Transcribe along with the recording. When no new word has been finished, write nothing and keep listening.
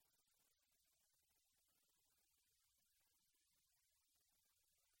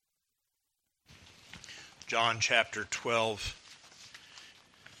John chapter 12.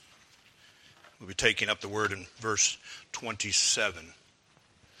 We'll be taking up the word in verse 27.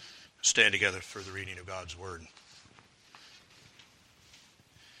 Stand together for the reading of God's word.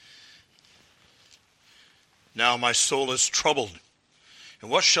 Now my soul is troubled,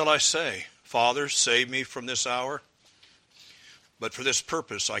 and what shall I say? Father, save me from this hour. But for this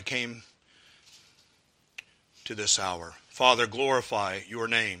purpose I came to this hour. Father, glorify your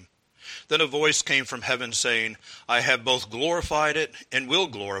name. Then a voice came from heaven saying, I have both glorified it and will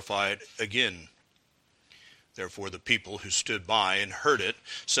glorify it again. Therefore the people who stood by and heard it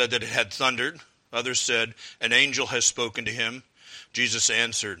said that it had thundered. Others said, an angel has spoken to him. Jesus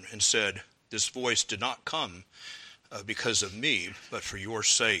answered and said, this voice did not come because of me, but for your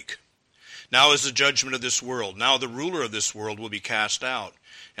sake. Now is the judgment of this world. Now the ruler of this world will be cast out.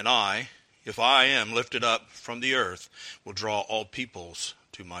 And I, if I am lifted up from the earth, will draw all peoples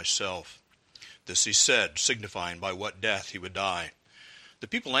to myself. This he said, signifying by what death he would die. The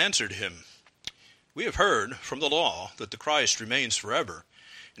people answered him, we have heard from the law that the Christ remains forever.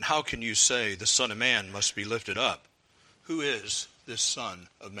 And how can you say the Son of Man must be lifted up? Who is this Son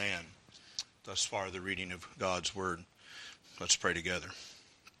of Man? Thus far the reading of God's word. Let's pray together.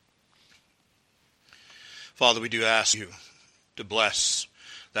 Father, we do ask you to bless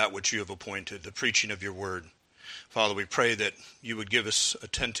that which you have appointed, the preaching of your word. Father, we pray that you would give us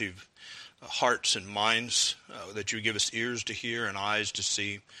attentive hearts and minds, that you would give us ears to hear and eyes to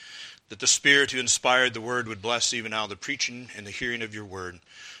see, that the Spirit who inspired the word would bless even now the preaching and the hearing of your word,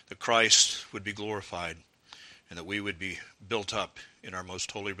 that Christ would be glorified, and that we would be built up in our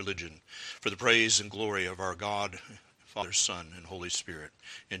most holy religion for the praise and glory of our God, Father, Son, and Holy Spirit.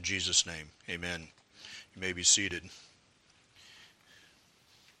 In Jesus' name, amen. You may be seated.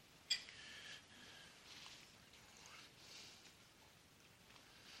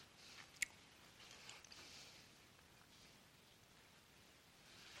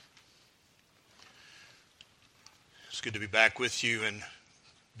 It's good to be back with you and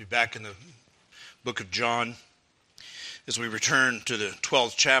be back in the book of John. As we return to the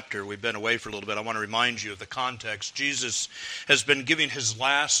 12th chapter, we've been away for a little bit. I want to remind you of the context. Jesus has been giving his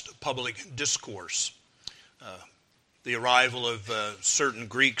last public discourse. The arrival of certain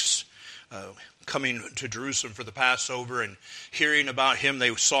Greeks coming to Jerusalem for the Passover and hearing about him,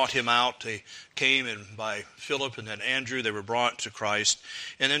 they sought him out. They came, and by Philip and then Andrew, they were brought to Christ.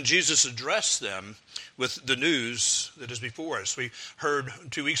 And then Jesus addressed them with the news that is before us. We heard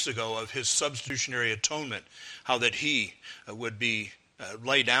 2 weeks ago of his substitutionary atonement, how that he would be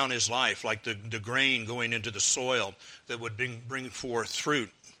lay down his life like the grain going into the soil that would bring forth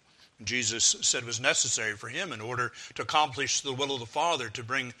fruit. Jesus said it was necessary for him in order to accomplish the will of the Father, to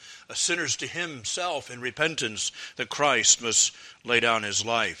bring sinners to himself in repentance, that Christ must lay down his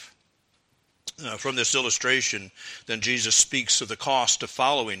life. From this illustration, then Jesus speaks of the cost of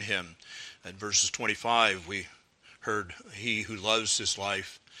following him. At verses 25, we heard, he who loves his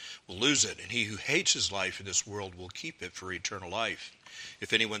life will lose it, and he who hates his life in this world will keep it for eternal life.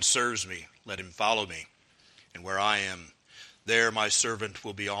 If anyone serves me, let him follow me, and where I am, there my servant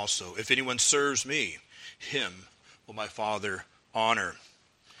will be also. If anyone serves me, him will my Father honor.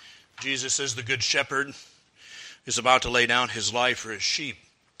 Jesus, as the good shepherd, is about to lay down his life for his sheep.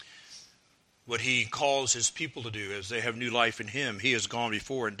 What he calls his people to do as they have new life in him, he has gone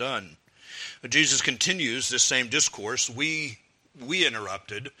before and done. Jesus continues this same discourse. We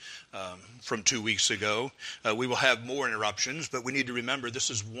interrupted from 2 weeks ago. We will have more interruptions, but we need to remember this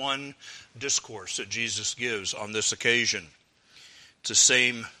is one discourse that Jesus gives on this occasion. It's the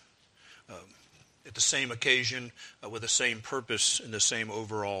same, at the same occasion, with the same purpose and the same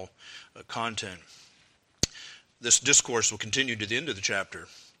overall content. This discourse will continue to the end of the chapter.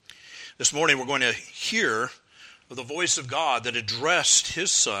 This morning we're going to hear the voice of God that addressed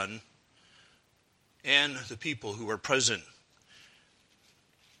his Son and the people who are present.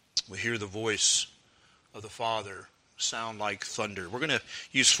 We hear the voice of the Father sound like thunder. We're going to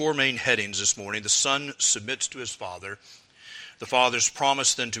use 4 main headings this morning. The Son submits to his Father, the Father's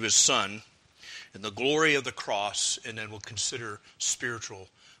promise then to his Son, and the glory of the cross, and then we'll consider spiritual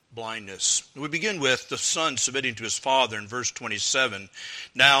blindness. We begin with the Son submitting to his Father in verse 27.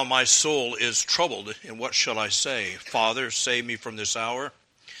 Now my soul is troubled, and what shall I say? Father, save me from this hour.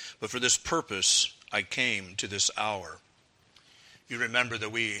 But for this purpose I came to this hour. You remember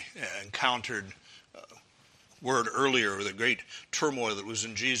that we encountered word earlier, the great turmoil that was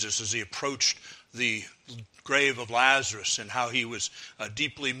in Jesus as he approached the grave of Lazarus, and how he was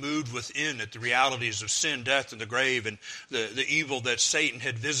deeply moved within at the realities of sin, death, and the grave, and the evil that Satan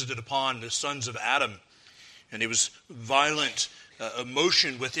had visited upon the sons of Adam. And it was violent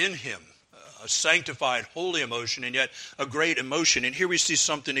emotion within him a sanctified, holy emotion, and yet a great emotion. And here we see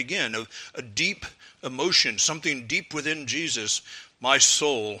something again, a deep emotion, something deep within Jesus. My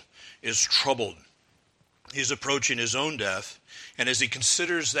soul is troubled. He's approaching his own death, and as he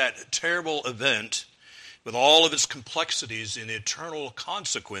considers that terrible event, with all of its complexities and eternal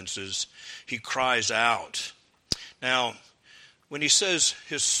consequences, he cries out. Now, when he says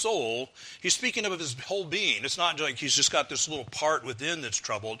his soul, he's speaking of his whole being. It's not like he's just got this little part within that's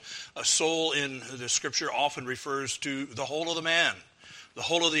troubled. A soul in the Scripture often refers to the whole of the man, the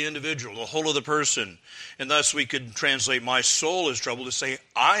whole of the individual, the whole of the person. And thus we could translate, my soul is troubled, to say,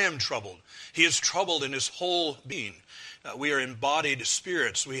 I am troubled. He is troubled in his whole being. We are embodied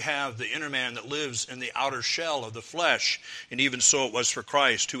spirits. We have the inner man that lives in the outer shell of the flesh. And even so it was for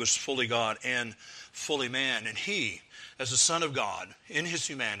Christ, who was fully God and fully man. And he, as the Son of God, in his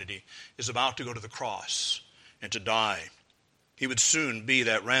humanity, is about to go to the cross and to die. He would soon be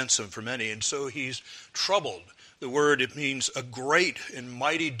that ransom for many. And so he's troubled. The word, it means a great and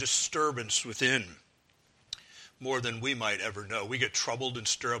mighty disturbance within. More than we might ever know. We get troubled and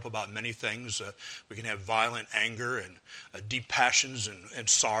stir up about many things. We can have violent anger and deep passions and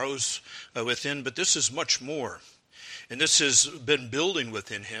sorrows within, but this is much more. And this has been building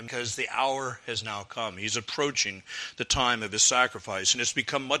within him because the hour has now come. He's approaching the time of his sacrifice, and it's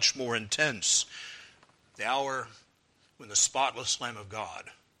become much more intense. The hour when the spotless Lamb of God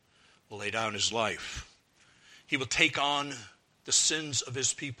will lay down his life. He will take on the sins of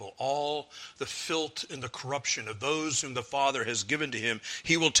his people, all the filth and the corruption of those whom the Father has given to him.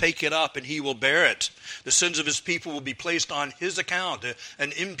 He will take it up and he will bear it. The sins of his people will be placed on his account,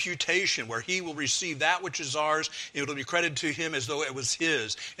 an imputation where he will receive that which is ours. It will be credited to him as though it was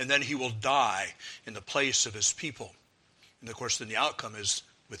his, and then he will die in the place of his people. And of course, then the outcome is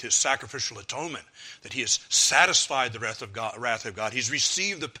with his sacrificial atonement, that he has satisfied the wrath of God. He's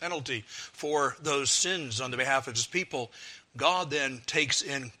received the penalty for those sins on the behalf of his people. God then takes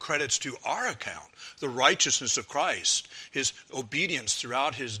in credits to our account, the righteousness of Christ, his obedience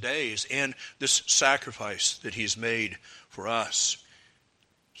throughout his days, and this sacrifice that he's made for us.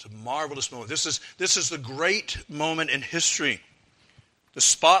 It's a marvelous moment. This is the great moment in history. The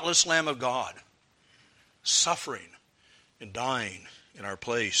spotless Lamb of God, suffering and dying in our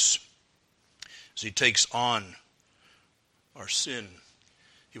place. As he takes on our sin,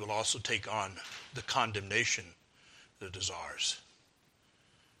 he will also take on the condemnation that is ours.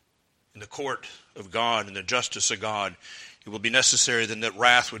 In the court of God and the justice of God, it will be necessary then that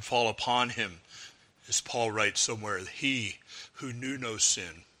wrath would fall upon him. As Paul writes somewhere, he who knew no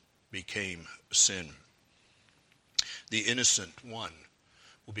sin became sin. The innocent one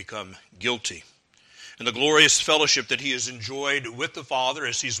will become guilty. And the glorious fellowship that he has enjoyed with the Father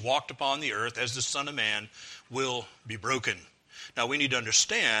as he's walked upon the earth as the Son of Man will be broken. Now we need to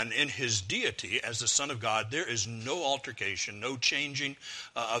understand, in his deity as the Son of God, there is no altercation, no changing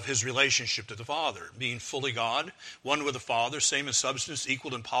of his relationship to the Father. Being fully God, one with the Father, same in substance,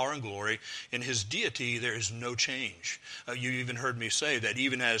 equal in power and glory, in his deity there is no change. You even heard me say that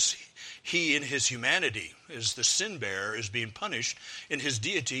even as he in his humanity, as the sin bearer, is being punished, in his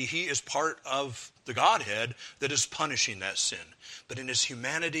deity he is part of the Godhead that is punishing that sin. But in his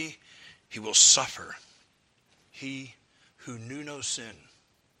humanity he will suffer. He who knew no sin.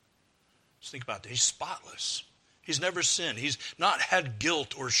 Let's think about that. He's spotless. He's never sinned. He's not had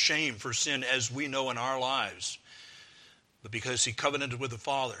guilt or shame for sin as we know in our lives. But because he covenanted with the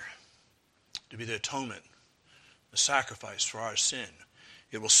Father to be the atonement, the sacrifice for our sin,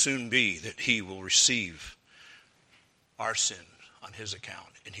 it will soon be that he will receive our sin on his account,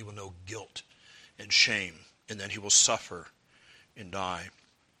 and he will know guilt and shame, and then he will suffer and die.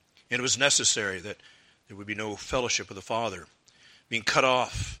 And it was necessary that there would be no fellowship with the Father. Being cut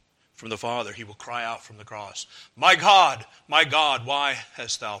off from the Father, he will cry out from the cross, my God, why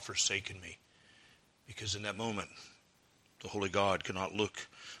hast thou forsaken me? Because in that moment, the Holy God could not look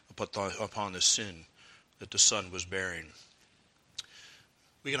upon the sin that the Son was bearing.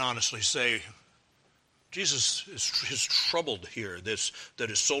 We can honestly say, Jesus is troubled here. That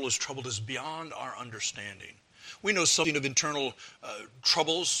his soul is troubled is beyond our understanding. We know something of internal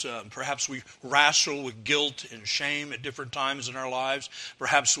troubles. Perhaps we wrestle with guilt and shame at different times in our lives.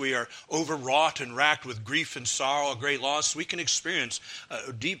 Perhaps we are overwrought and racked with grief and sorrow, a great loss. We can experience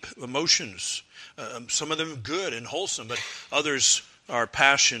deep emotions, some of them good and wholesome, but others are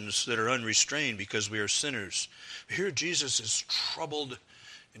passions that are unrestrained because we are sinners. Here Jesus is troubled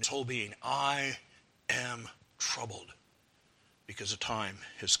in his whole being. I am troubled because a time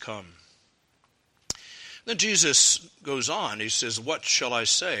has come. Then Jesus goes on. He says, what shall I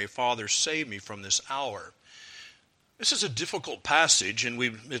say? Father, save me from this hour. This is a difficult passage, and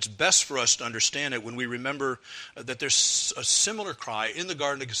it's best for us to understand it when we remember that there's a similar cry in the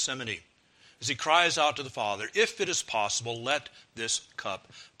Garden of Gethsemane as he cries out to the Father, if it is possible, let this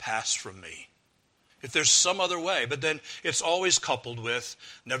cup pass from me. If there's some other way, but then it's always coupled with,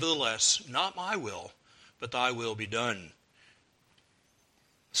 nevertheless, not my will, but thy will be done.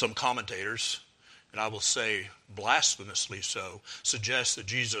 Some commentators, and I will say blasphemously so, suggest that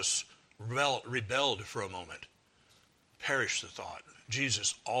Jesus rebelled for a moment. Perish the thought.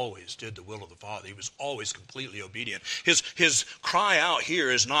 Jesus always did the will of the Father. He was always completely obedient. His cry out here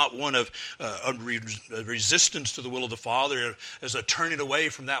is not one of a resistance to the will of the Father, as a turning away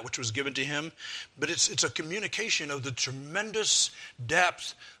from that which was given to him, but it's a communication of the tremendous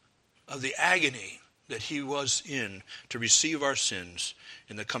depth of the agony that he was in to receive our sins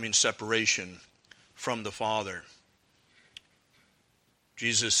in the coming separation from the Father.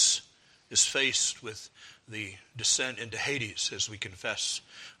 Jesus is faced with the descent into Hades, as we confess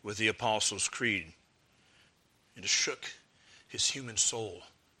with the Apostles' Creed. And it shook his human soul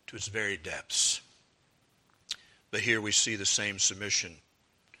to its very depths. But here we see the same submission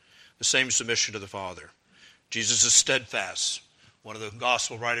to the Father. Jesus is steadfast. One of the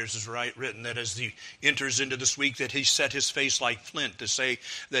gospel writers has written that as he enters into this week that he set his face like flint, to say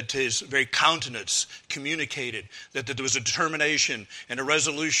that his very countenance communicated that there was a determination and a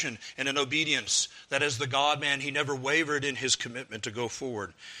resolution and an obedience, that as the God-man he never wavered in his commitment to go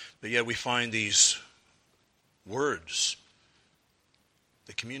forward. But yet we find these words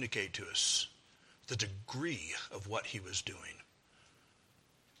that communicate to us the degree of what he was doing.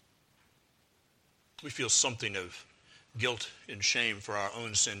 We feel something of guilt and shame for our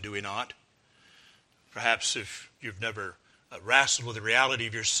own sin, do we not? Perhaps if you've never wrestled with the reality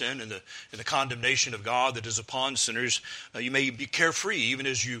of your sin and the condemnation of God that is upon sinners, you may be carefree even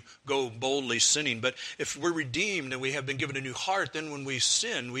as you go boldly sinning. But if we're redeemed and we have been given a new heart, then when we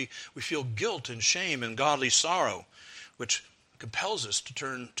sin, we feel guilt and shame and godly sorrow, which compels us to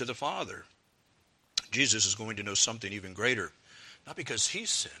turn to the Father. Jesus is going to know something even greater, not because he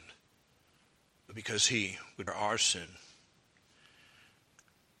sinned, but because he would bear our sin.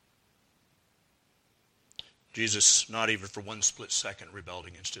 Jesus, not even for one split second, rebelled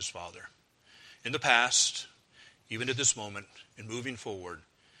against his Father. In the past, even at this moment, in moving forward,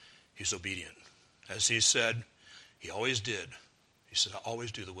 he's obedient. As he said, he always did. He said, I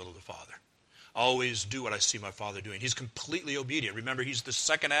always do the will of the Father. I always do what I see my Father doing. He's completely obedient. Remember, he's the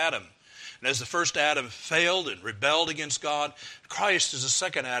second Adam. And as the first Adam failed and rebelled against God, Christ, as the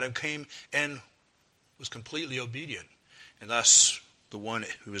second Adam, came and was completely obedient, and thus the one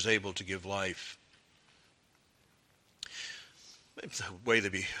who was able to give life. Maybe the way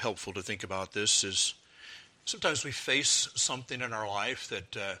that'd be helpful to think about this is sometimes we face something in our life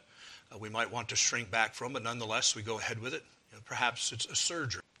that we might want to shrink back from, but nonetheless we go ahead with it. Perhaps it's a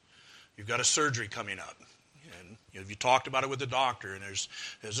surgery. You've got a surgery coming up, and you talked about it with the doctor, and there's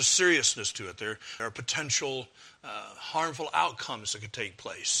a seriousness to it. There are potential harmful outcomes that could take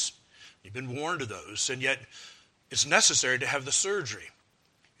place. You've been warned of those, and yet it's necessary to have the surgery.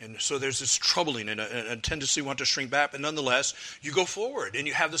 And so there's this troubling and a tendency to want to shrink back, but nonetheless, you go forward and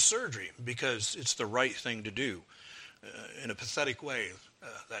you have the surgery because it's the right thing to do. In a pathetic way,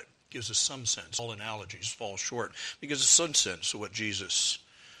 that gives us some sense. All analogies fall short because it's some sense of what Jesus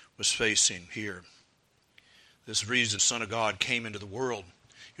was facing here. This reason the Son of God came into the world.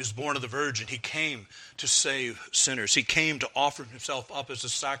 He was born of the Virgin. He came to save sinners. He came to offer himself up as a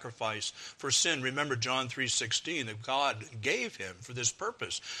sacrifice for sin. Remember John 3:16, that God gave him for this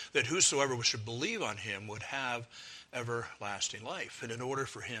purpose, that whosoever should believe on him would have everlasting life. And in order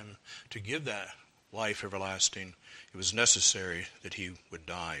for him to give that life everlasting, it was necessary that he would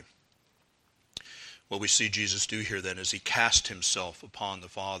die. What we see Jesus do here then is he cast himself upon the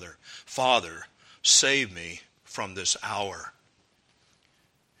Father. Father, save me from this hour.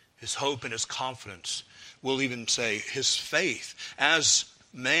 His hope and his confidence, we'll even say his faith as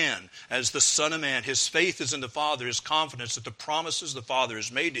man, as the Son of Man, his faith is in the Father, his confidence that the promises the Father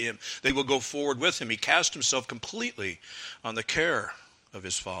has made to him, they will go forward with him. He cast himself completely on the care of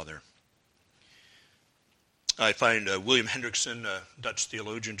his Father. I find William Hendrickson, a Dutch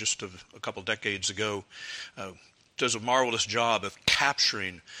theologian just a couple decades ago, does a marvelous job of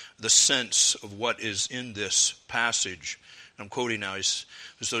capturing the sense of what is in this passage. I'm quoting now, as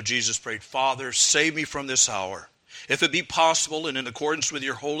though Jesus prayed, Father, save me from this hour, if it be possible and in accordance with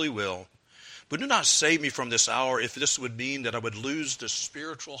your holy will. But do not save me from this hour if this would mean that I would lose the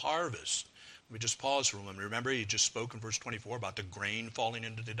spiritual harvest Let me just pause for a moment. Remember, he just spoke in verse 24 about the grain falling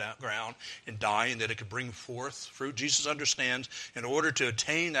into the ground and dying, that it could bring forth fruit. Jesus understands in order to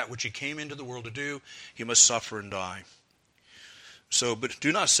attain that which he came into the world to do, he must suffer and die. So, but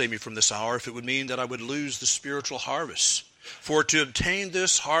do not save me from this hour if it would mean that I would lose the spiritual harvest. For to obtain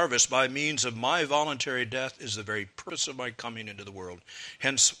this harvest by means of my voluntary death is the very purpose of my coming into the world.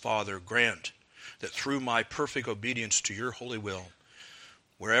 Hence, Father, grant that through my perfect obedience to your holy will,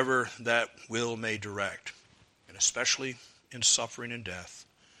 wherever that will may direct, and especially in suffering and death,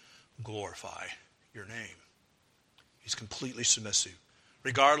 glorify your name. He's completely submissive,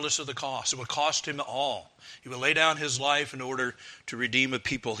 regardless of the cost. It would cost him all. He would lay down his life in order to redeem a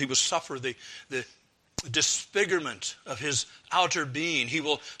people. He will suffer the disfigurement of his outer being. He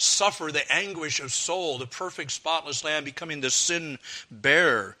will suffer the anguish of soul, the perfect spotless lamb becoming the sin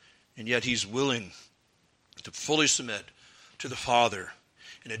bearer. And yet he's willing to fully submit to the Father.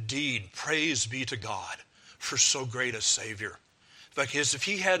 And indeed, praise be to God for so great a Savior. Because if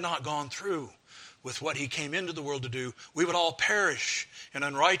he had not gone through with what he came into the world to do, we would all perish in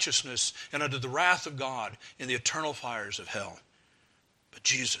unrighteousness and under the wrath of God in the eternal fires of hell. But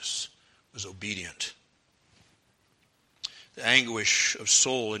Jesus was obedient. The anguish of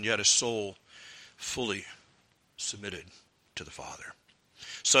soul, and yet a soul fully submitted to the Father.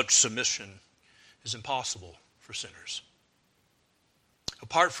 Such submission is impossible for sinners.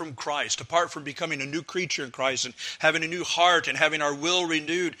 Apart from Christ, apart from becoming a new creature in Christ and having a new heart and having our will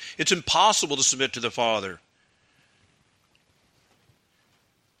renewed, it's impossible to submit to the Father.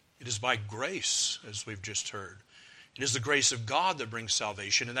 It is by grace, as we've just heard. It is the grace of God that brings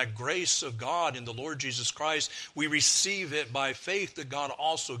salvation, and that grace of God in the Lord Jesus Christ, we receive it by faith that God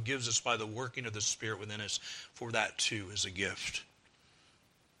also gives us by the working of the Spirit within us, for that too is a gift.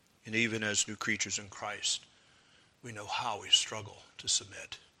 And even as new creatures in Christ, we know how we struggle to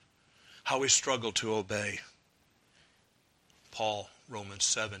submit, how we struggle to obey. Paul, Romans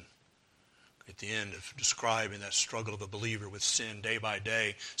 7, at the end of describing that struggle of a believer with sin day by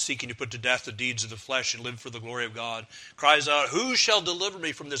day, seeking to put to death the deeds of the flesh and live for the glory of God, cries out, "Who shall deliver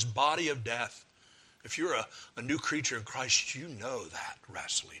me from this body of death?" If you're a new creature in Christ, you know that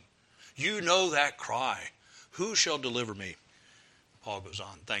wrestling. You know that cry. Who shall deliver me? Paul goes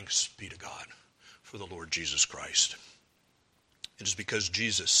on, thanks be to God for the Lord Jesus Christ. It is because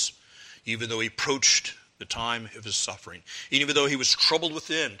Jesus, even though he approached the time of his suffering, even though he was troubled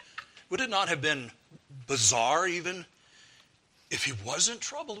within, would it not have been bizarre even if he wasn't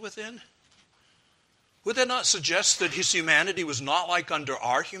troubled within? Would that not suggest that his humanity was not like under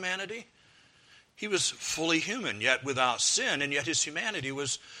our humanity? He was fully human, yet without sin, and yet his humanity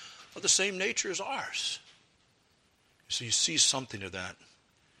was of the same nature as ours. So you see something of that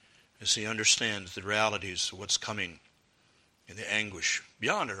as he understands the realities of what's coming and the anguish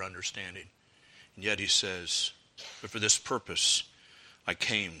beyond our understanding. And yet he says, but for this purpose I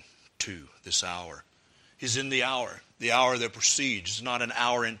came to this hour. He's in the hour that precedes. It's not an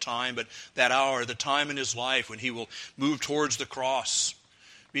hour in time, but that hour, the time in his life when he will move towards the cross,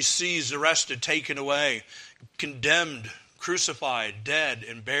 be seized, arrested, taken away, condemned, crucified, dead,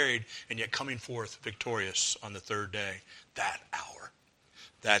 and buried, and yet coming forth victorious on the third day. That hour.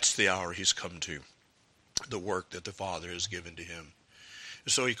 That's the hour he's come to. The work that the Father has given to him.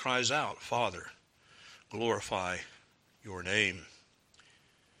 And so he cries out, Father, glorify your name.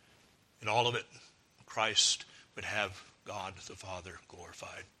 In all of it, Christ would have God the Father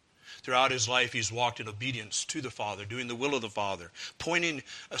glorified. Throughout his life, he's walked in obedience to the Father, doing the will of the Father, pointing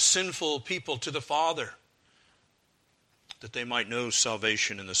a sinful people to the Father, that they might know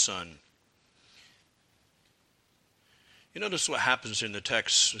salvation in the Son. You notice what happens in the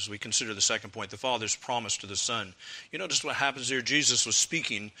text as we consider the second point, the Father's promise to the Son. You notice what happens here. Jesus was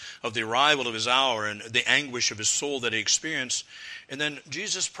speaking of the arrival of his hour and the anguish of his soul that he experienced. And then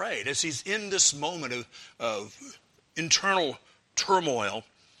Jesus prayed. As he's in this moment of internal turmoil,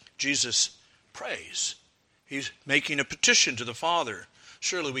 Jesus prays. He's making a petition to the Father.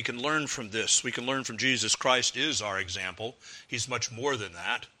 Surely we can learn from this. We can learn from Jesus. Christ is our example. He's much more than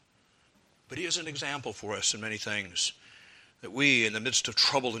that. But he is an example for us in many things. That we, in the midst of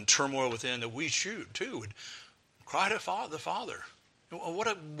trouble and turmoil within, that we too would cry to the Father.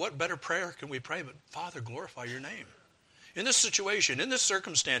 What better prayer can we pray but, Father, glorify your name. In this situation, in this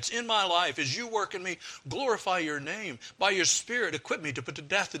circumstance, in my life, as you work in me, glorify your name. By your Spirit, equip me to put to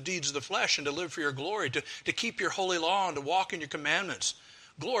death the deeds of the flesh and to live for your glory, to keep your holy law and to walk in your commandments.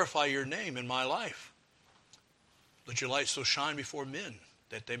 Glorify your name in my life. Let your light so shine before men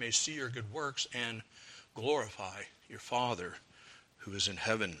that they may see your good works and glorify your Father who is in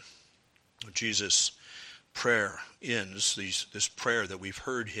heaven. Jesus prayer ends, this prayer that we've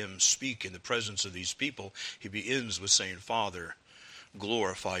heard him speak in the presence of these people, he ends with saying, Father,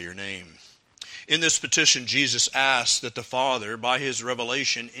 glorify your name. In this petition, Jesus asked that the Father, by his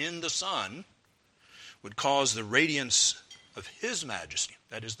revelation in the Son, would cause the radiance of his majesty,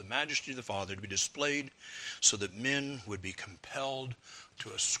 that is the majesty of the Father, to be displayed so that men would be compelled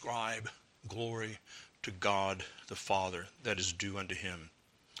to ascribe glory to God the Father that is due unto him.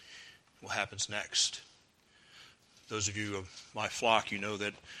 What happens next? Those of you of my flock, you know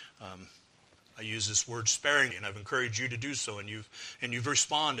that I use this word sparingly, and I've encouraged you to do so, and you've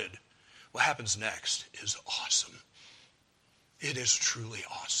responded. What happens next is awesome. It is truly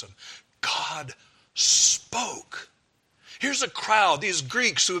awesome. God spoke. Here's a crowd, these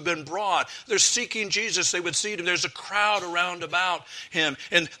Greeks who have been brought. They're seeking Jesus. They would see him. There's a crowd around about him.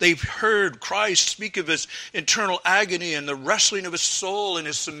 And they've heard Christ speak of his internal agony and the wrestling of his soul and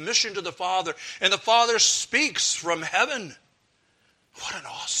his submission to the Father. And the Father speaks from heaven. What an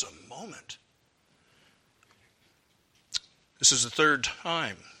awesome moment. This is the third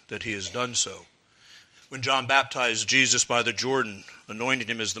time that he has done so. When John baptized Jesus by the Jordan, anointing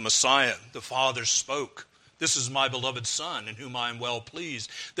him as the Messiah, the Father spoke. This is my beloved Son, in whom I am well pleased.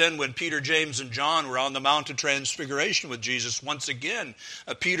 Then when Peter, James, and John were on the Mount of Transfiguration with Jesus, once again,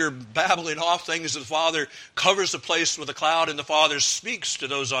 Peter babbling off things of the Father, covers the place with a cloud, and the Father speaks to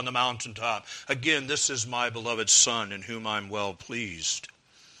those on the mountaintop. Again, this is my beloved Son, in whom I am well pleased.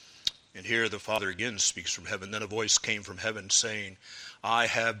 And here the Father again speaks from heaven. Then a voice came from heaven saying, I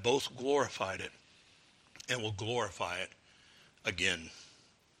have both glorified it and will glorify it again.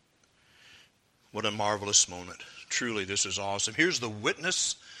 What a marvelous moment. Truly, this is awesome. Here's the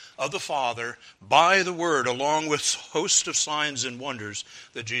witness of the Father by the Word, along with a host of signs and wonders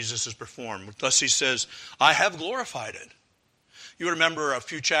that Jesus has performed. Thus he says, I have glorified it. You remember a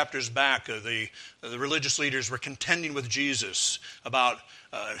few chapters back, the religious leaders were contending with Jesus about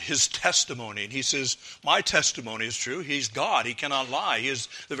his testimony. And he says, my testimony is true. He's God. He cannot lie. He is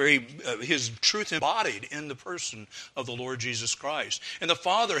his truth embodied in the person of the Lord Jesus Christ. And the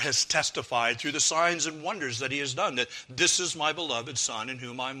Father has testified through the signs and wonders that he has done, that this is my beloved Son in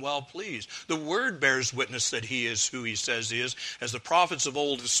whom I'm well pleased. The Word bears witness that he is who he says he is. As the prophets of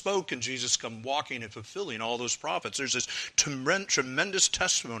old have spoken, Jesus come walking and fulfilling all those prophets. There's this tremendous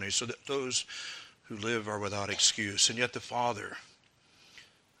testimony so that those who live are without excuse. And yet the Father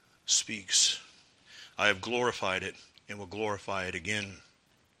speaks. I have glorified it and will glorify it again.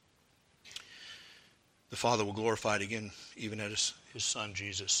 The Father will glorify it again, even as his Son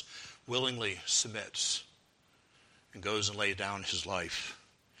Jesus willingly submits and goes and lays down his life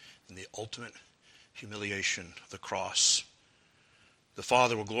in the ultimate humiliation of the cross. The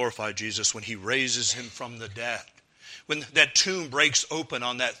Father will glorify Jesus when he raises him from the dead. When that tomb breaks open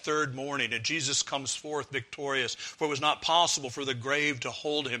on that third morning and Jesus comes forth victorious, for it was not possible for the grave to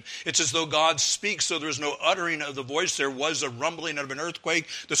hold him. It's as though God speaks, so there was no uttering of the voice. There was a rumbling of an earthquake.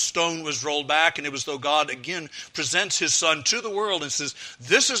 The stone was rolled back, and it was though God again presents his Son to the world and says,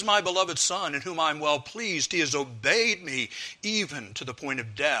 this is my beloved Son in whom I am well pleased. He has obeyed me even to the point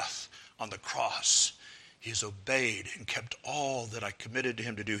of death on the cross. He has obeyed and kept all that I committed to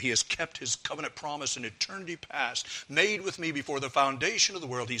him to do. He has kept his covenant promise in eternity past, made with me before the foundation of the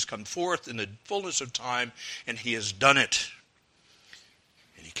world. He's come forth in the fullness of time, and he has done it.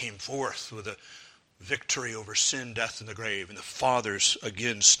 And he came forth with a victory over sin, death, and the grave. And the Father's,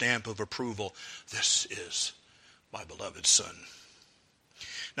 again, stamp of approval. This is my beloved Son.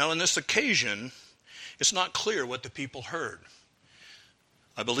 Now, on this occasion, it's not clear what the people heard.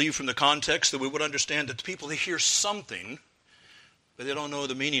 I believe from the context that we would understand that the people, they hear something, but they don't know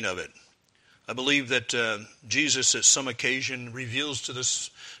the meaning of it. I believe that Jesus at some occasion reveals to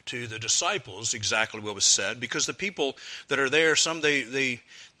the disciples exactly what was said, because the people that are there, some they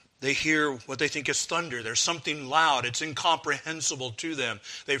hear what they think is thunder. There's something loud. It's incomprehensible to them.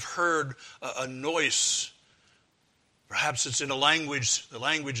 They've heard a noise. Perhaps it's in the language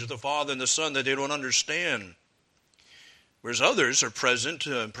of the Father and the Son that they don't understand. Whereas others are present,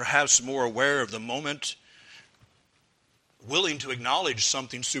 perhaps more aware of the moment, willing to acknowledge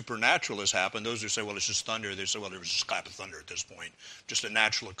something supernatural has happened. Those who say, well, it's just thunder, they say, well, there was just a clap of thunder at this point. Just a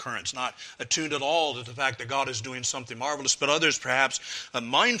natural occurrence, not attuned at all to the fact that God is doing something marvelous. But others, perhaps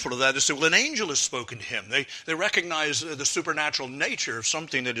mindful of that, they say, well, an angel has spoken to him. They recognize the supernatural nature of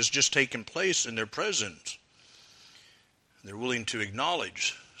something that has just taken place in their presence. They're willing to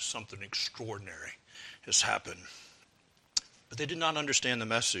acknowledge something extraordinary has happened. But they did not understand the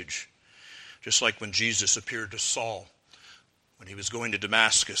message. Just like when Jesus appeared to Saul when he was going to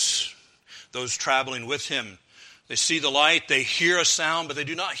Damascus. Those traveling with him, They see the light, they hear a sound, but they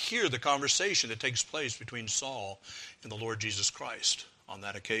do not hear the conversation that takes place between Saul and the Lord Jesus Christ on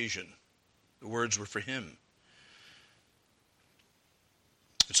that occasion. The words were for him.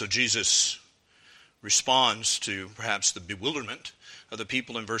 And so Jesus responds to perhaps the bewilderment of the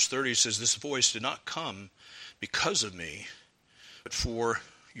people in verse 30. He says, this voice did not come because of me, but for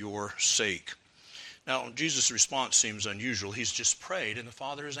your sake. Now, Jesus' response seems unusual. He's just prayed, and the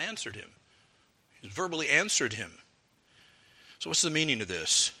Father has answered him. He's verbally answered him. So what's the meaning of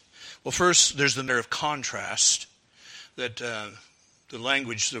this? Well, first, there's the matter of contrast that the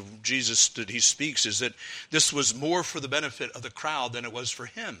language of Jesus that he speaks is that this was more for the benefit of the crowd than it was for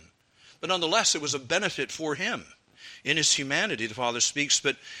him. But nonetheless, it was a benefit for him. In his humanity, the Father speaks,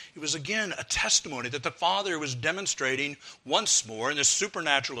 but it was again a testimony that the Father was demonstrating once more in this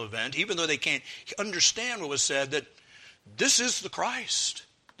supernatural event, even though they can't understand what was said, that this is the Christ.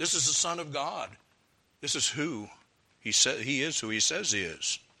 This is the Son of God. This is who he is, who he says he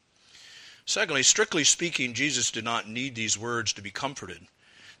is. Secondly, strictly speaking, Jesus did not need these words to be comforted,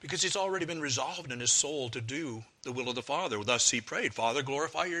 because he's already been resolved in his soul to do the will of the Father. Thus he prayed, Father,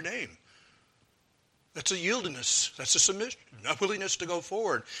 glorify your name. That's a yieldedness. That's a submission, a willingness to go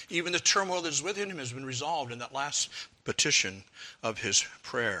forward. Even the turmoil that is within him has been resolved in that last petition of his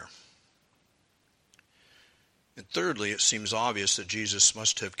prayer. And thirdly, it seems obvious that Jesus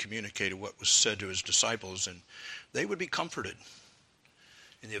must have communicated what was said to his disciples, and they would be comforted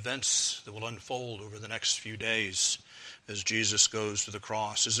in the events that will unfold over the next few days as Jesus goes to the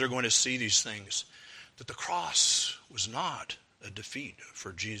cross, as they're going to see these things, that the cross was not a defeat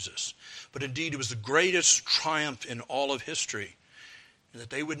for Jesus, but indeed it was the greatest triumph in all of history, and that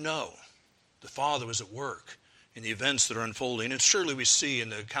they would know the Father was at work in the events that are unfolding. And surely we see in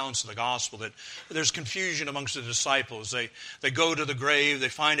the accounts of the gospel that there's confusion amongst the disciples. They go to the grave, they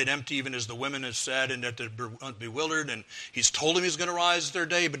find it empty, even as the women have said, and that they're bewildered, and he's told them he's going to rise the third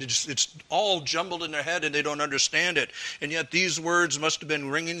day, but it's all jumbled in their head and they don't understand it. And yet these words must have been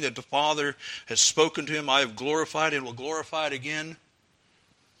ringing that the Father has spoken to him, I have glorified and will glorify it again.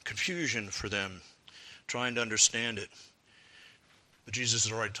 Confusion for them, trying to understand it. But Jesus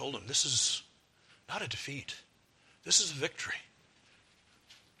has already told them, this is not a defeat. This is a victory.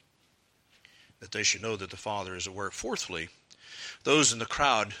 That they should know that the Father is at work. Fourthly, those in the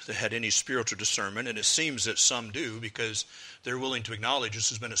crowd that had any spiritual discernment, and it seems that some do because they're willing to acknowledge this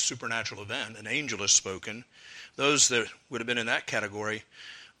has been a supernatural event, an angel has spoken. Those that would have been in that category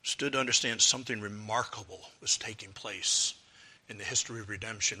stood to understand something remarkable was taking place in the history of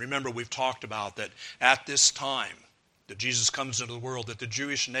redemption. Remember, we've talked about that at this time that Jesus comes into the world, that the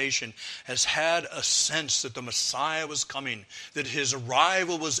Jewish nation has had a sense that the Messiah was coming, that his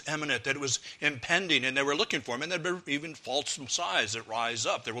arrival was imminent, that it was impending, and they were looking for him. And there were even false messiahs that rise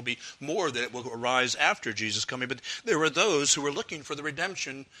up. There will be more that will arise after Jesus coming. But there were those who were looking for the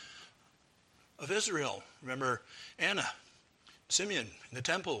redemption of Israel. Remember Anna, Simeon in the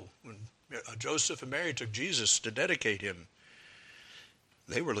temple, when Joseph and Mary took Jesus to dedicate him.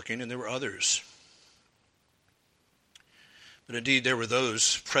 They were looking, and there were others. But indeed, there were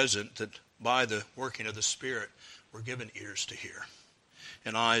those present that by the working of the Spirit were given ears to hear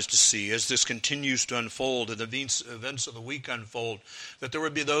and eyes to see. As this continues to unfold and the events of the week unfold, that there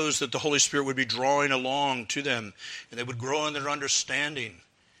would be those that the Holy Spirit would be drawing along to them, and they would grow in their understanding.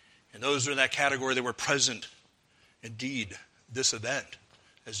 And those are in that category that were present. Indeed, this event,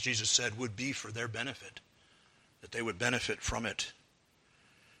 as Jesus said, would be for their benefit, that they would benefit from it.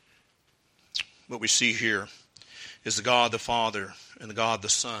 What we see here is the God the Father and the God the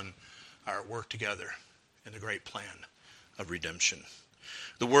Son are at work together in the great plan of redemption.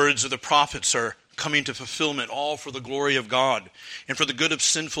 The words of the prophets are coming to fulfillment, all for the glory of God and for the good of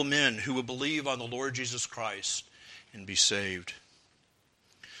sinful men who will believe on the Lord Jesus Christ and be saved.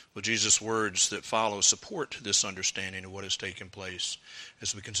 Well, Jesus' words that follow support this understanding of what has taken place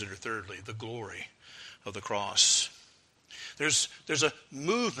as we consider, thirdly, the glory of the cross. There's a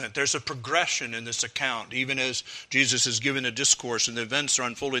movement, there's a progression in this account. Even as Jesus is given a discourse and the events are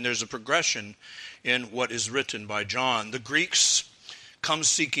unfolding, there's a progression in what is written by John. The Greeks come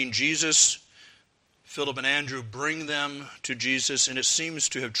seeking Jesus. Philip and Andrew bring them to Jesus, and it seems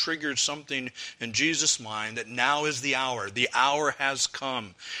to have triggered something in Jesus' mind that now is the hour. The hour has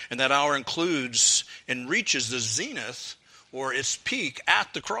come. And that hour includes and reaches the zenith or its peak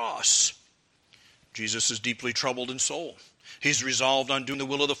at the cross. Jesus is deeply troubled in soul. He's resolved on doing the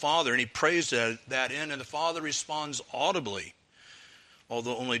will of the Father, and he prays that in, and the Father responds audibly,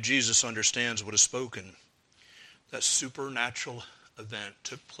 although only Jesus understands what is spoken. That supernatural event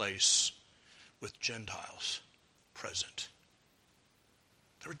took place with Gentiles present.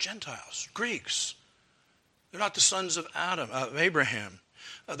 There were Gentiles, Greeks, They're not the sons of Abraham.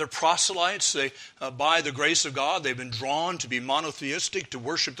 They're proselytes. They, by the grace of God, they've been drawn to be monotheistic, to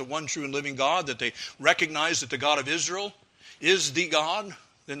worship the one true and living God, that they recognize that the God of Israel is the God,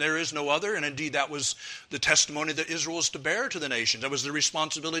 then there is no other. And indeed, that was the testimony that Israel was to bear to the nations. That was their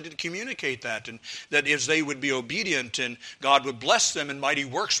responsibility to communicate that, and that as they would be obedient and God would bless them and mighty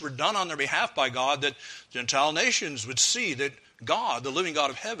works were done on their behalf by God, that Gentile nations would see that God, the living God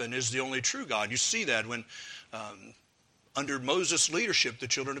of heaven, is the only true God. You see that when under Moses' leadership, the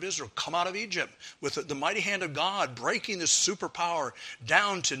children of Israel come out of Egypt with the mighty hand of God, breaking this superpower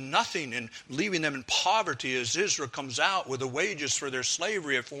down to nothing and leaving them in poverty as Israel comes out with the wages for their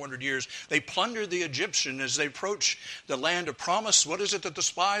slavery of 400 years. They plundered the Egyptian as they approach the land of promise. What is it that the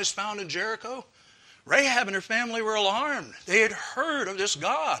spies found in Jericho? Rahab and her family were alarmed. They had heard of this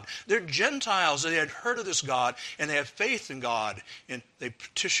God. They're Gentiles. They had heard of this God, and they have faith in God. And they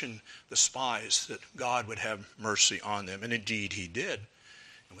petitioned the spies that God would have mercy on them. And indeed, he did.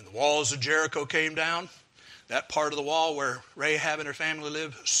 And when the walls of Jericho came down, that part of the wall where Rahab and her family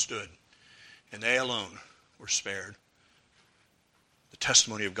lived stood. And they alone were spared. The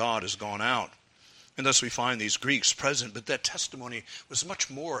testimony of God has gone out. And thus we find these Greeks present, but that testimony was much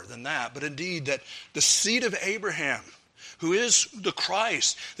more than that. But indeed, that the seed of Abraham, who is the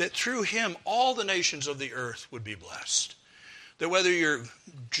Christ, that through him all the nations of the earth would be blessed. That whether you're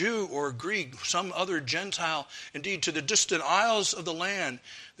Jew or Greek, some other Gentile, indeed to the distant isles of the land,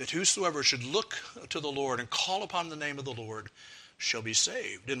 that whosoever should look to the Lord and call upon the name of the Lord shall be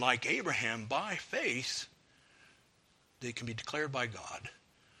saved. And like Abraham, by faith, they can be declared by God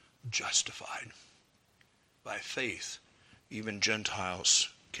justified. By faith, even Gentiles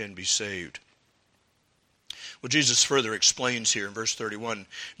can be saved. Well, Jesus further explains here in verse 31,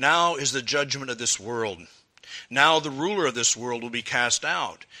 now is the judgment of this world. Now the ruler of this world will be cast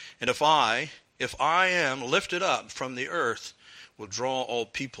out. And if I am lifted up from the earth, will draw all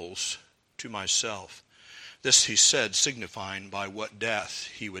peoples to myself. This he said, signifying by what death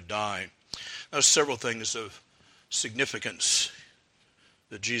he would die. Now, several things of significance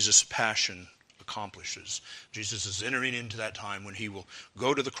that Jesus' passion accomplishes. Jesus is entering into that time when he will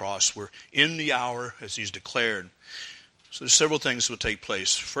go to the cross. We're in the hour as he's declared. So there's several things that will take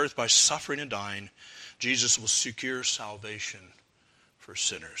place. First, by suffering and dying, Jesus will secure salvation for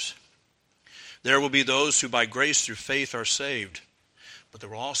sinners. There will be those who by grace through faith are saved, but there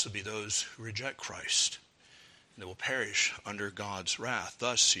will also be those who reject Christ, and they will perish under God's wrath.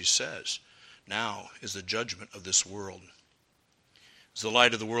 Thus, he says, now is the judgment of this world. As the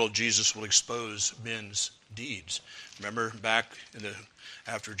light of the world, Jesus will expose men's deeds. Remember back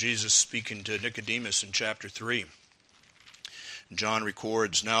after Jesus speaking to Nicodemus in chapter 3. John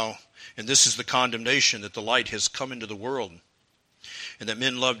records, now, and this is the condemnation, that the light has come into the world, and that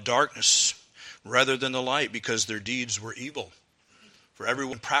men love darkness rather than the light, because their deeds were evil. For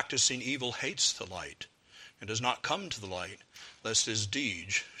everyone practicing evil hates the light, and does not come to the light, lest his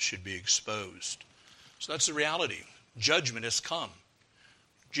deeds should be exposed. So that's the reality. Judgment has come.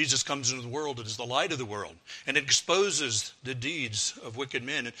 Jesus comes into the world. It is the light of the world. And it exposes the deeds of wicked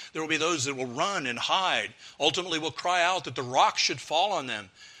men. And there will be those that will run and hide. Ultimately will cry out that the rock should fall on them.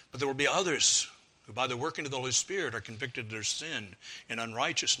 But there will be others who by the working of the Holy Spirit are convicted of their sin and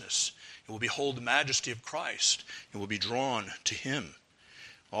unrighteousness. And will behold the majesty of Christ. And will be drawn to him.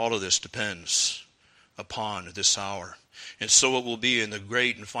 All of this depends upon this hour. And so it will be in the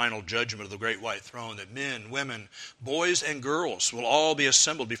great and final judgment of the great white throne, that men, women, boys, and girls will all be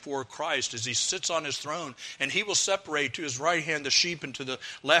assembled before Christ as he sits on his throne, and he will separate to his right hand the sheep and to the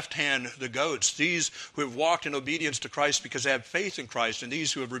left hand the goats. These who have walked in obedience to Christ because they have faith in Christ, and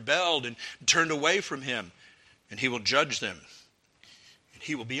these who have rebelled and turned away from him, and he will judge them. And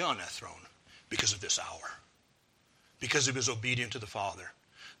he will be on that throne because of this hour, because he was obedient to the Father,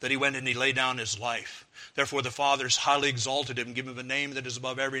 that he went and he laid down his life. Therefore the Father has highly exalted him and given him a name that is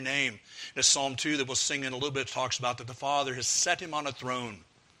above every name. As Psalm 2 that we'll sing in a little bit talks about, that the Father has set him on a throne.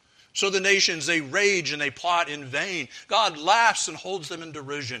 So the nations, they rage and they plot in vain. God laughs and holds them in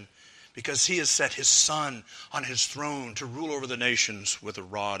derision, because he has set his Son on his throne to rule over the nations with a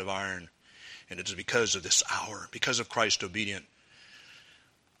rod of iron. And it is because of this hour, because of Christ's obedience.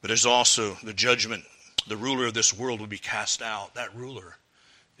 But there's also the judgment. The ruler of this world will be cast out. That ruler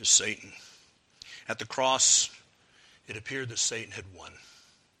is Satan. At the cross, it appeared that Satan had won.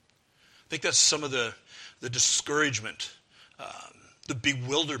 I think that's some of the discouragement, the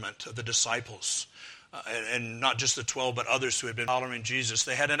bewilderment of the disciples, and not just the 12, but others who had been following Jesus.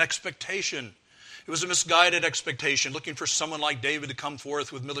 They had an expectation. It was a misguided expectation, looking for someone like David to come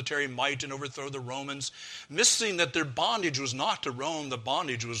forth with military might and overthrow the Romans, missing that their bondage was not to Rome. The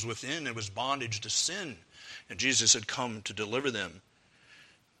bondage was within. It was bondage to sin And Jesus had come to deliver them.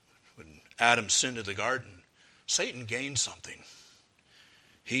 When Adam sinned in the garden, Satan gained something.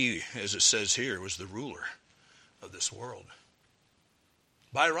 He, as it says here, was the ruler of this world.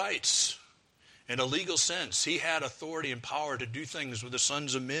 By rights, in a legal sense, he had authority and power to do things with the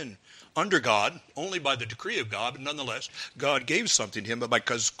sons of men under God, only by the decree of God, but nonetheless, God gave something to him. But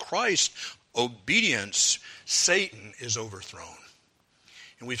because Christ's obedience, Satan is overthrown.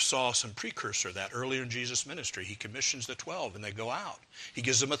 And we saw some precursor of that earlier in Jesus' ministry. He commissions the 12 and they go out. He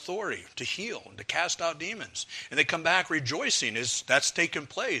gives them authority to heal and to cast out demons. And they come back rejoicing as that's taken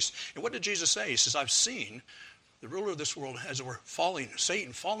place. And what did Jesus say? He says, I've seen the ruler of this world as it were falling,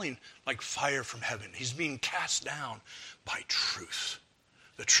 Satan falling like fire from heaven. He's being cast down by truth.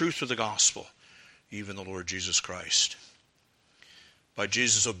 The truth of the gospel, even the Lord Jesus Christ. By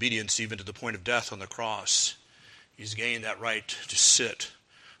Jesus' obedience even to the point of death on the cross, he's gained that right to sit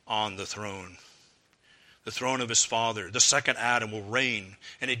on the throne of his Father. The second Adam will reign,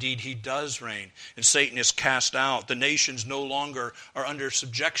 and indeed he does reign. And Satan is cast out. The nations no longer are under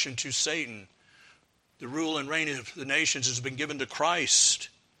subjection to Satan. The rule and reign of the nations has been given to Christ.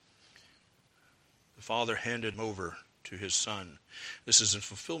 The Father handed him over to his Son. This is in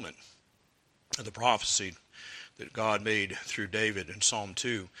fulfillment of the prophecy that God made through David in Psalm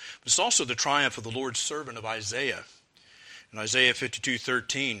 2. But it's also the triumph of the Lord's servant of Isaiah. In Isaiah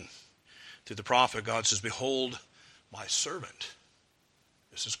 52:13, through the prophet, God says, Behold, my servant.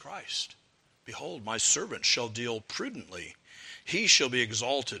 This is Christ. Behold, my servant shall deal prudently. He shall be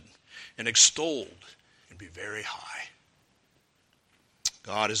exalted and extolled and be very high.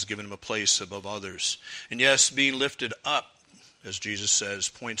 God has given him a place above others. And yes, being lifted up, as Jesus says,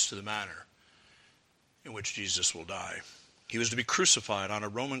 points to the manner in which Jesus will die. He was to be crucified on a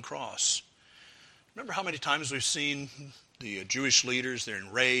Roman cross. Remember how many times we've seen the Jewish leaders, they're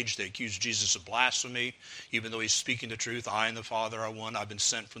enraged, they accuse Jesus of blasphemy, even though he's speaking the truth. I and the Father are one. I've been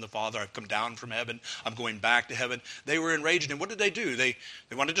sent from the Father. I've come down from heaven. I'm going back to heaven. They were enraged. And what did they do? They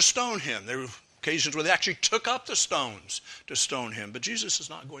wanted to stone him. There were occasions where they actually took up the stones to stone him. But Jesus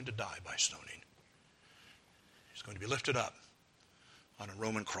is not going to die by stoning. He's going to be lifted up on a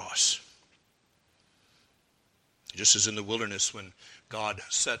Roman cross. Just as in the wilderness when God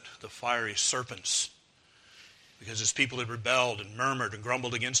set the fiery serpents, because his people had rebelled and murmured and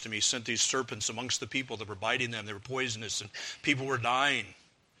grumbled against him, he sent these serpents amongst the people that were biting them. They were poisonous and people were dying.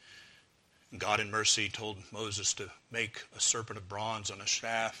 And God in mercy told Moses to make a serpent of bronze on a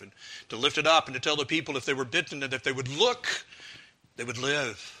staff and to lift it up and to tell the people if they were bitten that if they would look, they would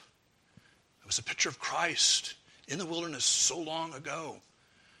live. It was a picture of Christ in the wilderness so long ago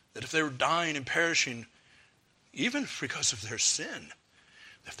that if they were dying and perishing, even because of their sin,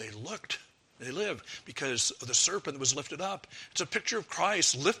 if they looked, they live because of the serpent that was lifted up. It's a picture of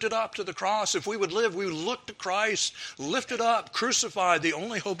Christ lifted up to the cross. If we would live, we would look to Christ, lifted up, crucified, the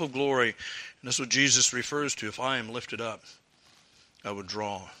only hope of glory. And that's what Jesus refers to. If I am lifted up, I would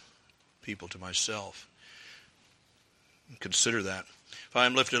draw people to myself. Consider that. If I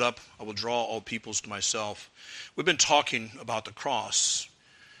am lifted up, I will draw all peoples to myself. We've been talking about the cross.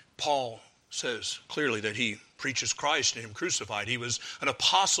 Paul says clearly that he preaches Christ and him crucified. He was an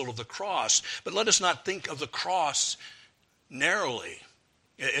apostle of the cross. But let us not think of the cross narrowly.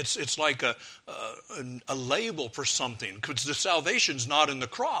 It's like a label for something, because the salvation's not in the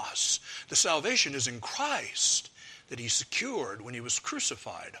cross. The salvation is in Christ that he secured when he was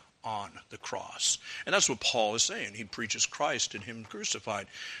crucified on the cross. And that's what Paul is saying. He preaches Christ and him crucified.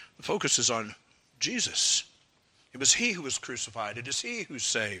 The focus is on Jesus. It was he who was crucified. It is he who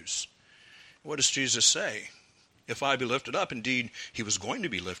saves. What does Jesus say? If I be lifted up, indeed, he was going to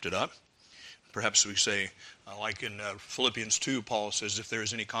be lifted up. Perhaps we say, like in Philippians 2, Paul says, if there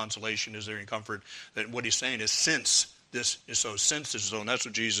is any consolation, is there any comfort? That what he's saying is, since this is so, since this is so, and that's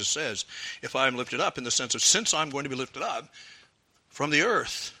what Jesus says. If I am lifted up, in the sense of, since I'm going to be lifted up from the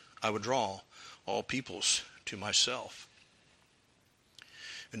earth, I would draw all peoples to myself.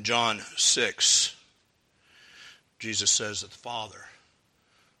 In John 6, Jesus says that the Father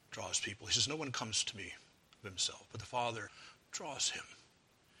draws people. He says, no one comes to me of himself, but the Father draws him.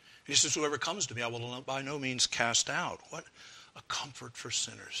 He says, whoever comes to me, I will by no means cast out. What a comfort for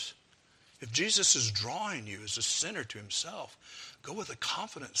sinners. If Jesus is drawing you as a sinner to himself, go with a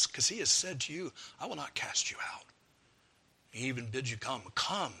confidence, because he has said to you, I will not cast you out. He even bids you come.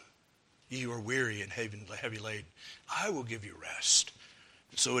 Come, ye who are weary and heavy laden. I will give you rest.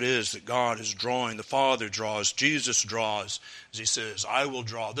 And so it is that God is drawing. The Father draws. Jesus draws. As he says, I will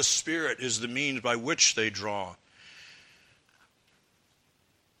draw. The Spirit is the means by which they draw.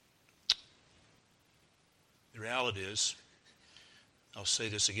 The reality is, I'll say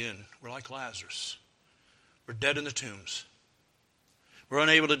this again, we're like Lazarus. We're dead in the tombs. We're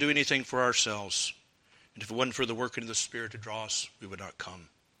unable to do anything for ourselves. And if it wasn't for the working of the Spirit to draw us, we would not come.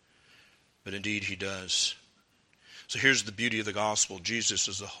 But indeed he does. So here's the beauty of the gospel. Jesus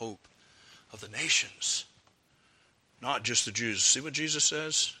is the hope of the nations, not just the Jews. See what Jesus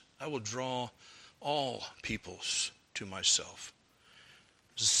says? I will draw all peoples to myself.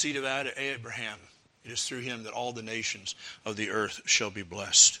 As the seed of Abraham, it is through him that all the nations of the earth shall be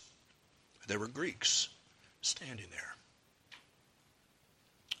blessed. There were Greeks standing there.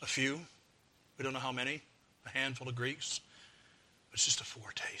 A few, we don't know how many, a handful of Greeks, but it's just a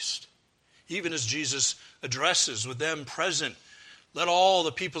foretaste. Even as Jesus addresses with them present, let all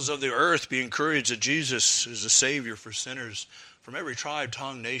the peoples of the earth be encouraged that Jesus is a Savior for sinners from every tribe,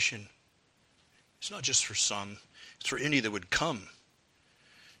 tongue, nation. It's not just for some, it's for any that would come.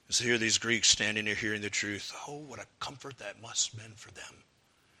 And so here are these Greeks standing there hearing the truth. Oh, what a comfort that must have been for them.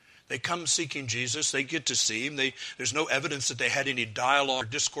 They come seeking Jesus. They get to see him. There's no evidence that they had any dialogue or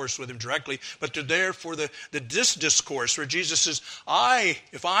discourse with him directly, but they're there for this discourse where Jesus says,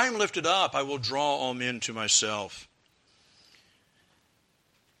 if I'm lifted up, I will draw all men to myself.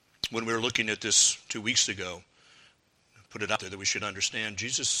 When we were looking at this 2 weeks ago, put it out there that we should understand,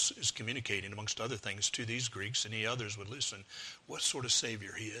 Jesus is communicating, amongst other things, to these Greeks, and any others would listen, what sort of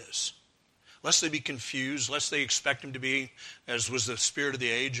Savior he is. Lest they be confused, lest they expect him to be, as was the spirit of the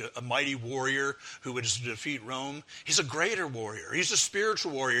age, a mighty warrior who would defeat Rome. He's a greater warrior. He's a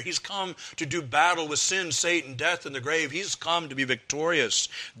spiritual warrior. He's come to do battle with sin, Satan, death, and the grave. He's come to be victorious.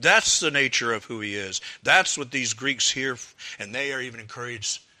 That's the nature of who he is. That's what these Greeks hear, and they are even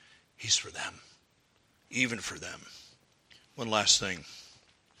encouraged. He's for them, even for them. One last thing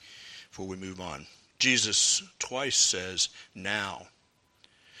before we move on. Jesus twice says, now.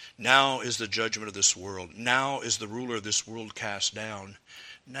 Now is the judgment of this world. Now is the ruler of this world cast down.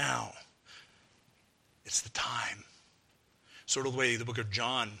 Now. It's the time. Sort of the way the book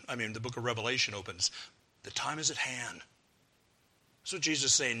of Revelation opens. The time is at hand. That's what Jesus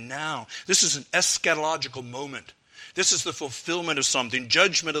is saying now. This is an eschatological moment. This is the fulfillment of something.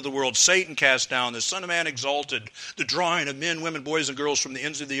 Judgment of the world. Satan cast down. The Son of Man exalted. The drawing of men, women, boys, and girls from the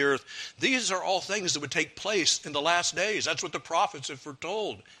ends of the earth. These are all things that would take place in the last days. That's what the prophets have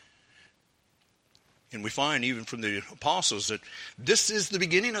foretold. And we find even from the apostles that this is the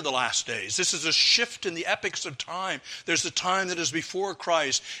beginning of the last days. This is a shift in the epochs of time. There's the time that is before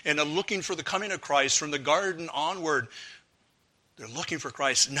Christ and a looking for the coming of Christ from the garden onward. They're looking for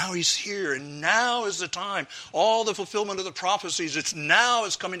Christ. Now he's here, and now is the time. All the fulfillment of the prophecies, it's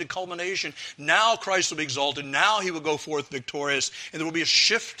coming to culmination. Now Christ will be exalted. Now he will go forth victorious, and there will be a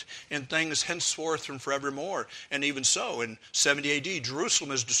shift in things henceforth and forevermore. And even so, in 70 AD,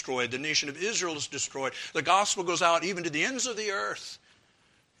 Jerusalem is destroyed. The nation of Israel is destroyed. The gospel goes out even to the ends of the earth.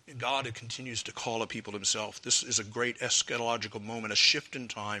 And God continues to call a people to himself. This is a great eschatological moment, a shift in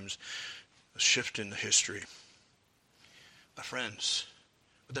times, a shift in the history. My friends,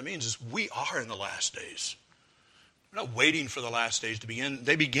 what that means is we are in the last days. We're not waiting for the last days to begin.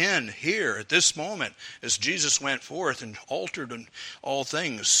 They begin here at this moment as Jesus went forth and altered all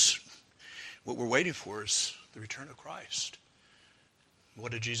things. What we're waiting for is the return of Christ.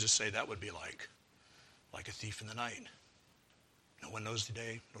 What did Jesus say that would be like? Like a thief in the night. No one knows the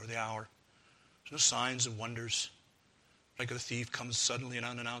day nor the hour. There's no signs and wonders. Like a thief comes suddenly and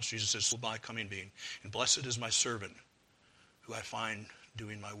unannounced. Jesus says, "My coming being, and blessed is my servant, who I find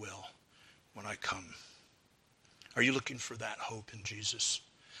doing my will when I come." Are you looking for that hope in Jesus?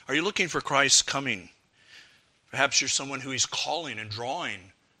 Are you looking for Christ's coming? Perhaps you're someone who he's calling and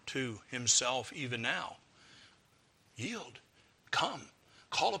drawing to himself even now. Yield. Come.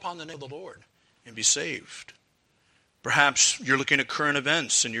 Call upon the name of the Lord and be saved. Perhaps you're looking at current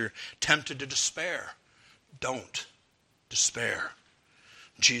events and you're tempted to despair. Don't despair.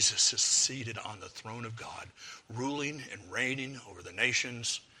 Jesus is seated on the throne of God, ruling and reigning over the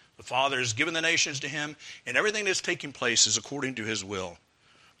nations. The Father has given the nations to him, and everything that's taking place is according to his will.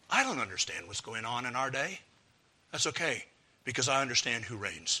 I don't understand what's going on in our day. That's okay, because I understand who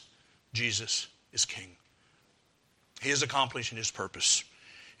reigns. Jesus is King. He is accomplishing his purpose.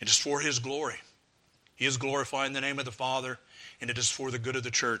 It is for his glory. He is glorifying the name of the Father, and it is for the good of the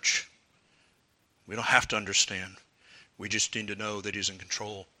church. We don't have to understand. We just need to know that he's in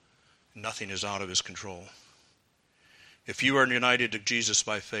control. Nothing is out of his control. If you are united to Jesus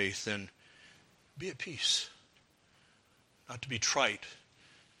by faith, then be at peace. Not to be trite,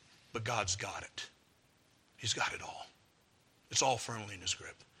 but God's got it. He's got it all. It's all firmly in his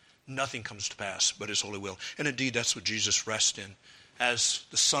grip. Nothing comes to pass but his holy will. And indeed, that's what Jesus rests in. As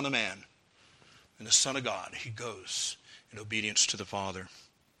the Son of Man and the Son of God, he goes in obedience to the Father.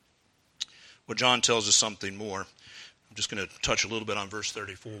 Well, John tells us something more. I'm just going to touch a little bit on verse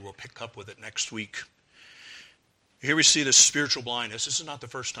 34. We'll pick up with it next week. Here we see this spiritual blindness. This is not the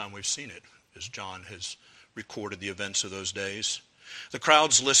first time we've seen it, as John has recorded the events of those days. The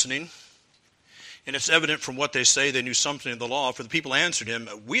crowd's listening, and it's evident from what they say they knew something of the law. For the people answered him,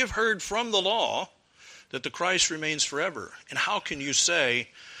 "We have heard from the law that the Christ remains forever. And how can you say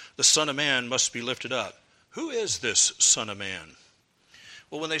the Son of Man must be lifted up?" Who is this Son of Man?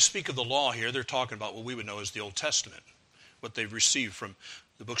 Well, when they speak of the law here, they're talking about what we would know as the Old Testament, what they've received from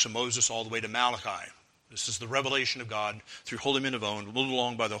the books of Moses all the way to Malachi. This is the revelation of God through holy men of own, ruled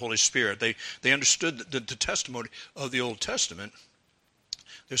along by the Holy Spirit. They understood the testimony of the Old Testament.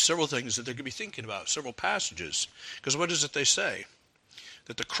 There's several things that they're going to be thinking about, several passages. Because what is it they say?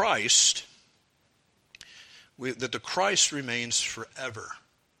 That the Christ remains forever.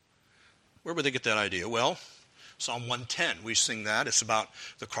 Where would they get that idea? Well, Psalm 110, we sing that. It's about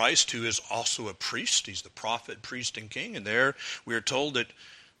the Christ who is also a priest. He's the prophet, priest, and king. And there we are told that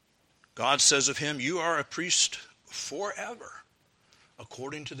God says of him, "You are a priest forever,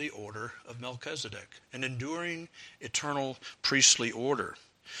 according to the order of Melchizedek," an enduring, eternal priestly order.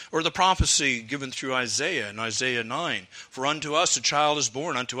 Or the prophecy given through Isaiah in Isaiah 9, "For unto us a child is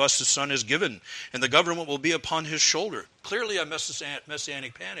born, unto us a son is given, and the government will be upon his shoulder." Clearly a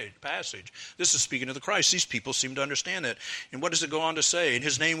messianic passage. This is speaking of the Christ. These people seem to understand that. And what does it go on to say? "And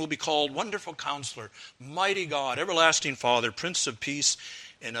his name will be called Wonderful Counselor, Mighty God, Everlasting Father, Prince of Peace,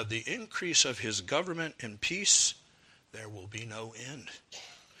 and of the increase of his government and peace there will be no end.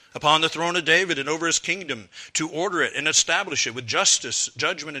 Upon the throne of David and over his kingdom, to order it and establish it with justice,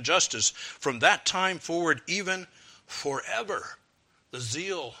 judgment and justice from that time forward, even forever. The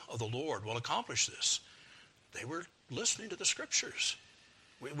zeal of the Lord will accomplish this." They were listening to the Scriptures.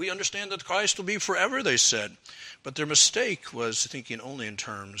 We understand that Christ will be forever, they said. But their mistake was thinking only in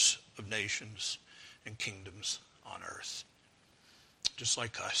terms of nations and kingdoms on earth. Just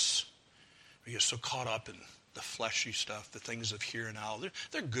like us. We get so caught up in the fleshy stuff, the things of here and now.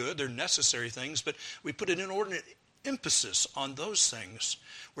 They're good, they're necessary things, but we put an inordinate emphasis on those things,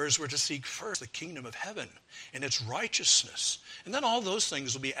 whereas we're to seek first the kingdom of heaven and its righteousness. And then all those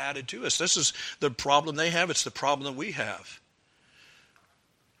things will be added to us. This is the problem they have. It's the problem that we have.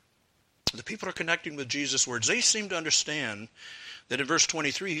 The people are connecting with Jesus' words. They seem to understand that in verse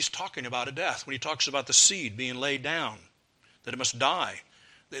 23, he's talking about a death. When he talks about the seed being laid down, that it must die.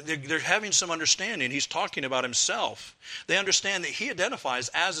 They're having some understanding. He's talking about himself. They understand that he identifies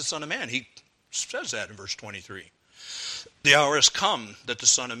as the Son of Man. He says that in verse 23. The hour has come that the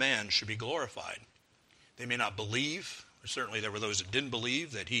Son of Man should be glorified. They may not believe. Certainly there were those that didn't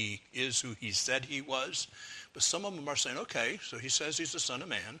believe that he is who he said he was. But some of them are saying, okay, so he says he's the Son of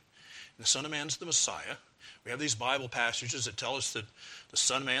Man. And the Son of Man's the Messiah. We have these Bible passages that tell us that the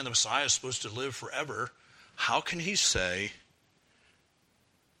Son of Man, the Messiah, is supposed to live forever. How can he say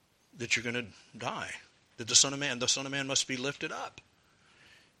that you're going to die? That the Son of Man must be lifted up.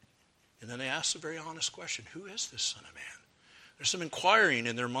 And then they ask a very honest question. Who is this Son of Man? There's some inquiring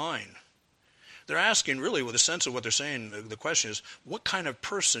in their mind. They're asking really with a sense of what they're saying. The question is, what kind of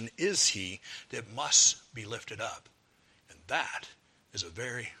person is he that must be lifted up? And that is a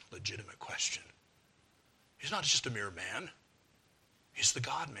very legitimate question. He's not just a mere man. He's the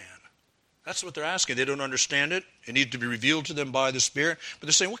God-man. That's what they're asking. They don't understand it. It needs to be revealed to them by the Spirit. But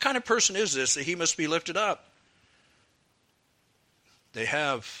they're saying, what kind of person is this that he must be lifted up? They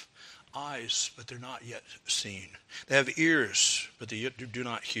have eyes, but they're not yet seen. They have ears, but they yet do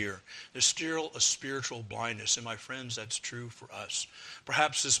not hear. There's still a spiritual blindness. And my friends, that's true for us.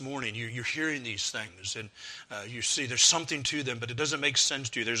 Perhaps this morning you're hearing these things and you see there's something to them, but it doesn't make sense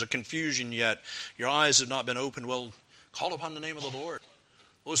to you. There's a confusion yet. Your eyes have not been opened. Well, call upon the name of the Lord.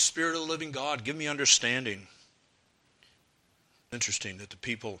 Oh, Spirit of the living God, give me understanding. Interesting that the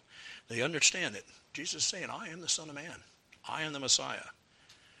people, they understand that Jesus is saying, I am the Son of Man. I am the Messiah.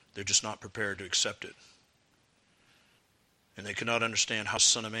 They're just not prepared to accept it. And they cannot understand how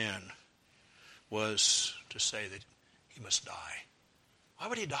Son of Man was to say that he must die. Why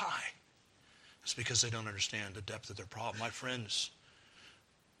would he die? It's because they don't understand the depth of their problem. My friends,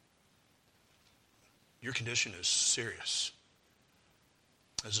 your condition is serious.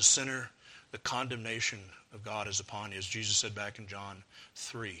 As a sinner, the condemnation of God is upon you, as Jesus said back in John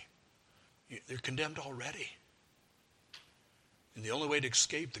 3. They're condemned already. And the only way to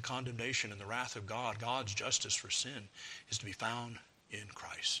escape the condemnation and the wrath of God, God's justice for sin, is to be found in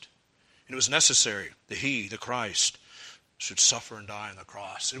Christ. And it was necessary that he, the Christ, should suffer and die on the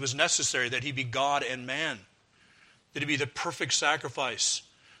cross. It was necessary that he be God and man, that he be the perfect sacrifice,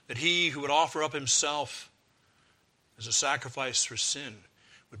 that he who would offer up himself as a sacrifice for sin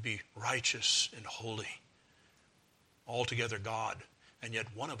would be righteous and holy, altogether God, and yet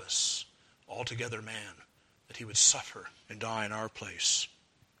one of us, altogether man, that he would suffer and die in our place.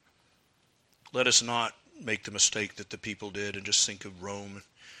 Let us not make the mistake that the people did and just think of Rome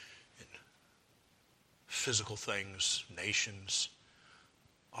and physical things, nations.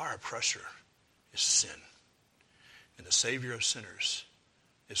 Our oppressor is sin, and the Savior of sinners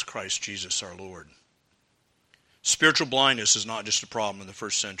is Christ Jesus our Lord. Spiritual blindness is not just a problem in the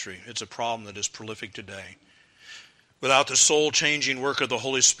first century. It's a problem that is prolific today. Without the soul-changing work of the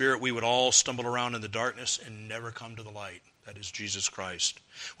Holy Spirit, we would all stumble around in the darkness and never come to the light. That is Jesus Christ.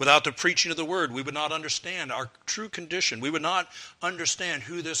 Without the preaching of the Word, we would not understand our true condition. We would not understand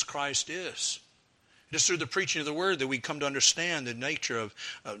who this Christ is. It is through the preaching of the Word that we come to understand the nature of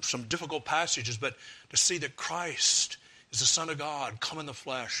some difficult passages, but to see that Christ is the Son of God, come in the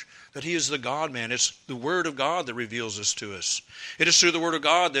flesh, that he is the God-man. It's the Word of God that reveals this to us. It is through the Word of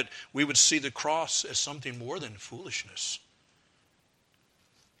God that we would see the cross as something more than foolishness.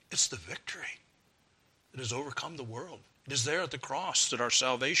 It's the victory that has overcome the world. It is there at the cross that our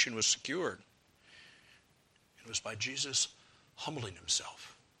salvation was secured. It was by Jesus humbling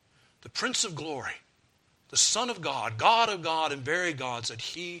himself. The Prince of Glory, the Son of God, God of God and very God, that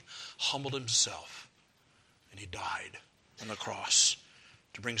he humbled himself and he died on the cross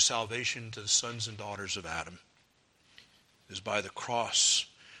to bring salvation to the sons and daughters of Adam. It is by the cross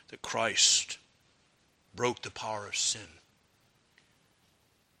that Christ broke the power of sin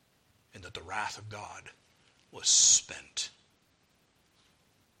and that the wrath of God was spent.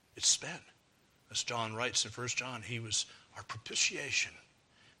 It's spent. As John writes in 1 John, he was our propitiation,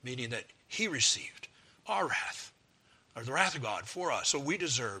 meaning that he received our wrath, or the wrath of God for us, so we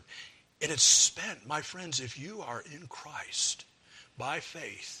deserve. And it's spent. My friends, if you are in Christ by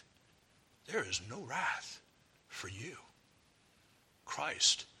faith, there is no wrath for you.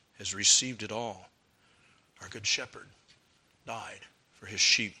 Christ has received it all. Our good shepherd died for his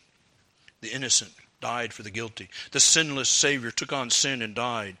sheep. The innocent died for the guilty. The sinless Savior took on sin and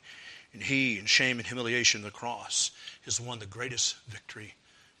died. And he, in shame and humiliation, the cross, has won the greatest victory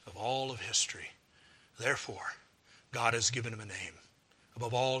of all of history. Therefore, God has given him a name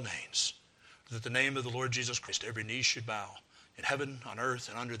above all names, that the name of the Lord Jesus Christ, every knee should bow in heaven, on earth,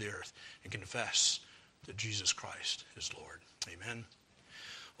 and under the earth, and confess that Jesus Christ is Lord. Amen.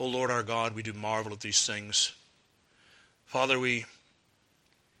 O Lord our God, we do marvel at these things. Father, we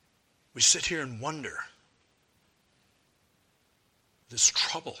sit here and wonder this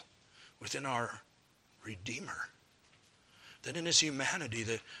trouble within our Redeemer, that in his humanity,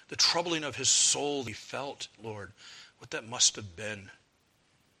 the troubling of his soul he felt, Lord, what that must have been.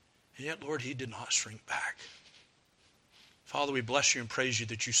 And yet, Lord, he did not shrink back. Father, we bless you and praise you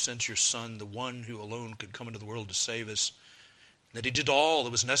that you sent your Son, the one who alone could come into the world to save us, that he did all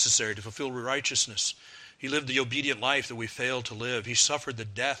that was necessary to fulfill righteousness. He lived the obedient life that we failed to live. He suffered the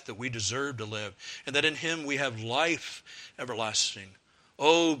death that we deserved to live, and that in him we have life everlasting.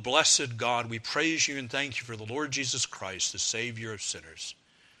 Oh, blessed God, we praise you and thank you for the Lord Jesus Christ, the Savior of sinners.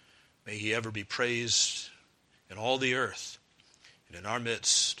 May he ever be praised in all the earth and in our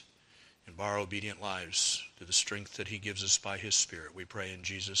midst and by our obedient lives through the strength that he gives us by his Spirit. We pray in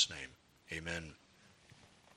Jesus' name. Amen.